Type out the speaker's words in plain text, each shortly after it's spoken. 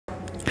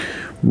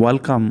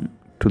Welcome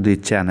to the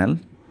channel.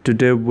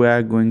 Today we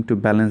are going to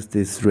balance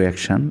this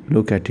reaction.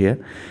 Look at here.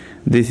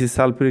 This is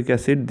sulfuric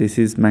acid, this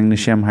is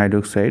magnesium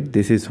hydroxide,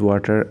 this is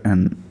water,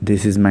 and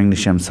this is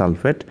magnesium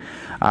sulfate.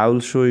 I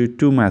will show you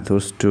two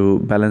methods to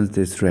balance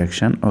this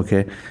reaction.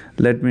 Okay,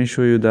 let me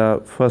show you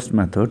the first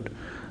method.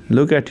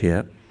 Look at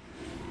here.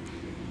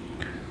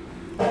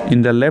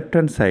 In the left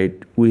hand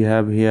side we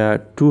have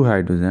here two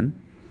hydrogen.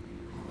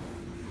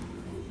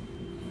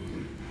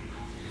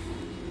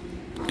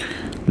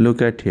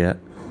 Look at here,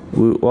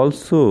 we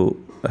also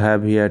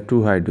have here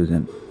two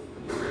hydrogen.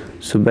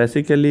 So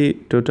basically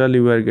totally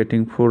we are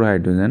getting 4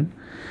 hydrogen.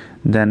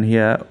 Then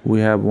here we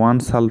have one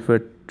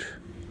sulfate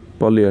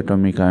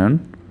polyatomic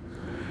ion,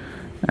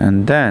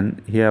 and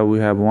then here we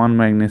have one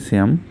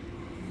magnesium,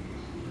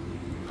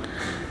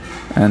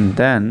 and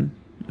then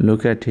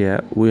look at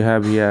here, we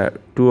have here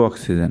 2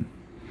 oxygen.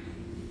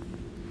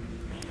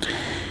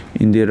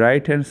 In the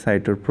right hand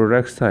side or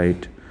product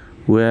side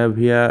we have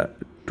here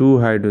 2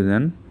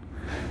 hydrogen,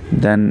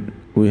 then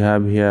we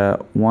have here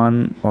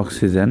 1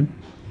 oxygen,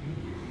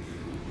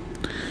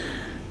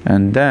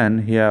 and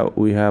then here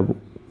we have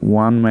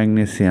 1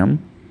 magnesium,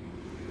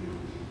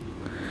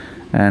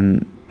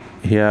 and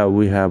here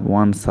we have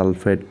 1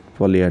 sulfate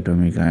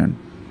polyatomic ion.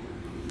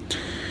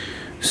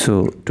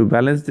 So to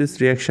balance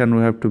this reaction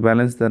we have to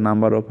balance the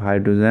number of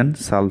hydrogen,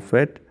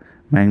 sulfate,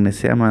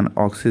 magnesium and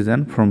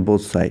oxygen from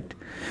both sides.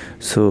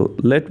 So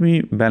let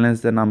me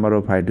balance the number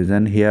of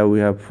hydrogen. Here we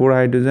have 4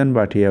 hydrogen,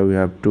 but here we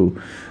have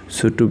 2.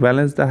 So to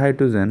balance the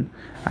hydrogen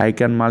I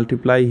can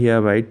multiply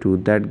here by 2,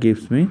 that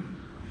gives me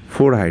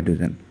 4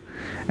 hydrogen,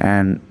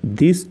 and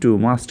these 2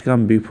 must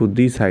come before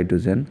this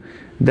hydrogen,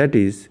 that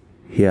is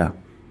here.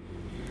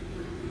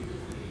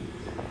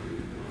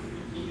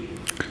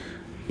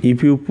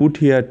 If you put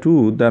here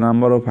 2, the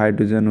number of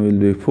hydrogen will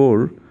be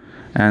 4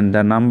 and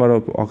the number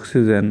of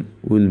oxygen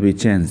will be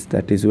changed,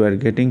 that is we are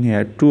getting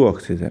here 2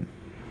 oxygen.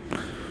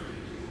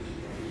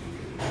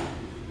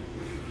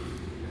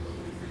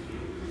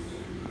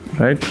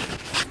 Right?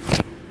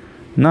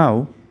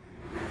 Now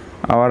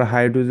our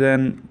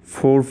hydrogen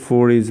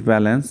 4 is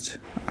balanced,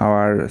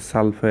 our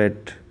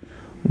sulfate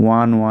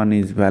 1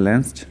 is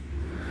balanced,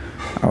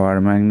 our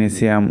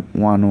magnesium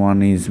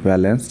 1 is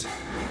balanced,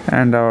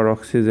 and our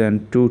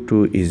oxygen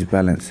 2 is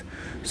balanced.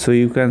 So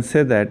you can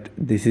say that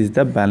this is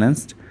the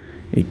balanced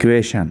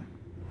equation,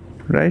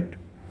 right?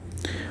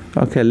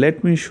 Okay,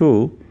 let me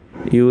show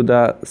you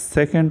the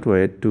second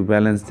way to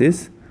balance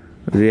this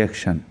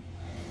reaction.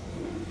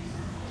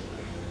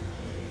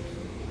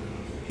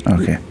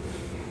 Okay,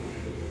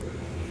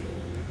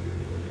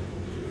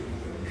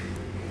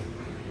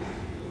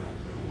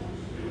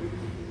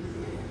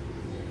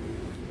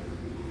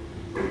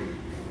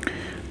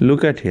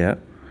 look at here.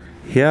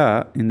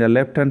 Here in the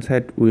left hand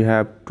side we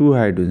have 2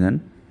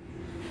 hydrogen,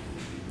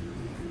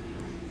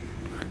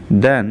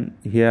 then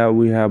here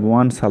we have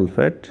 1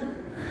 sulfate,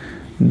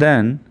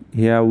 then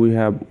here we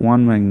have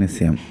 1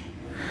 magnesium.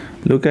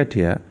 Look at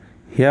here,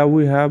 here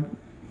we have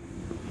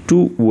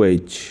 2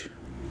 OH,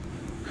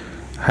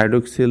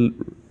 hydroxyl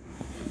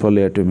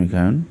polyatomic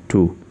ion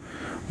 2,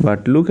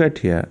 but look at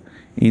here,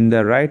 in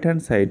the right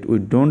hand side we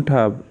don't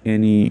have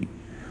any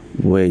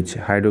OH,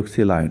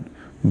 hydroxyl ion,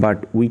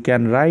 but we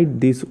can write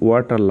this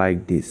water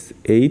like this,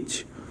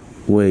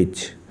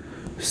 HOH.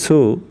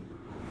 So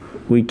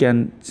we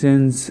can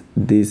change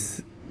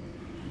this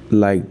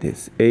like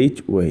this,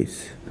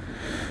 HOH.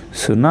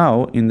 So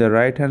now in the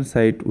right hand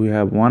side we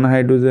have 1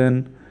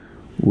 hydrogen,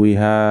 we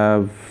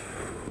have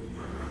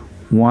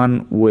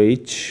 1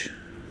 OH,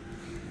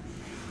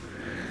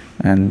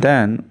 and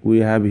then we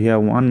have here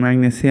 1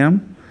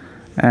 magnesium,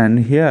 and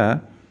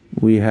here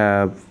we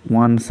have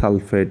 1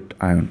 sulfate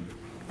ion.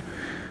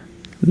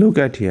 Look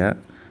at here,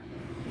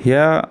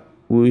 here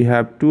we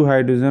have 2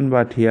 hydrogen,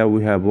 but here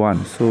we have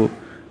 1. So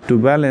to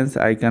balance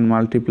I can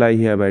multiply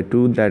here by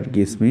 2, that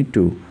gives me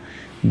 2.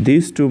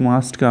 These 2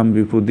 must come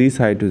before this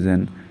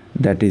hydrogen,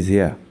 that is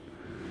here.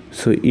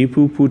 So if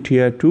you put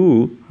here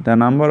 2, the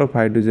number of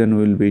hydrogen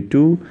will be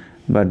 2,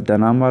 but the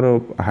number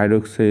of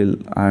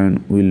hydroxyl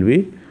ion will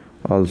be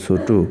also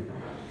 2.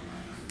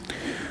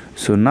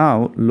 So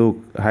now look,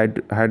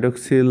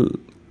 hydroxyl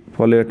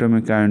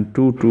polyatomic ion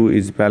 2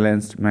 is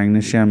balanced,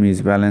 magnesium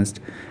is balanced,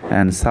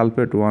 and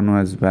sulfate 1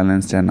 was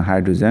balanced, and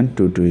hydrogen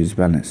 2 is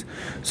balanced.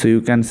 So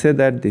you can say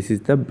that this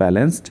is the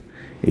balanced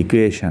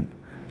equation.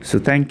 So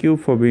thank you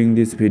for viewing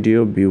this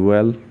video. Be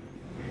well.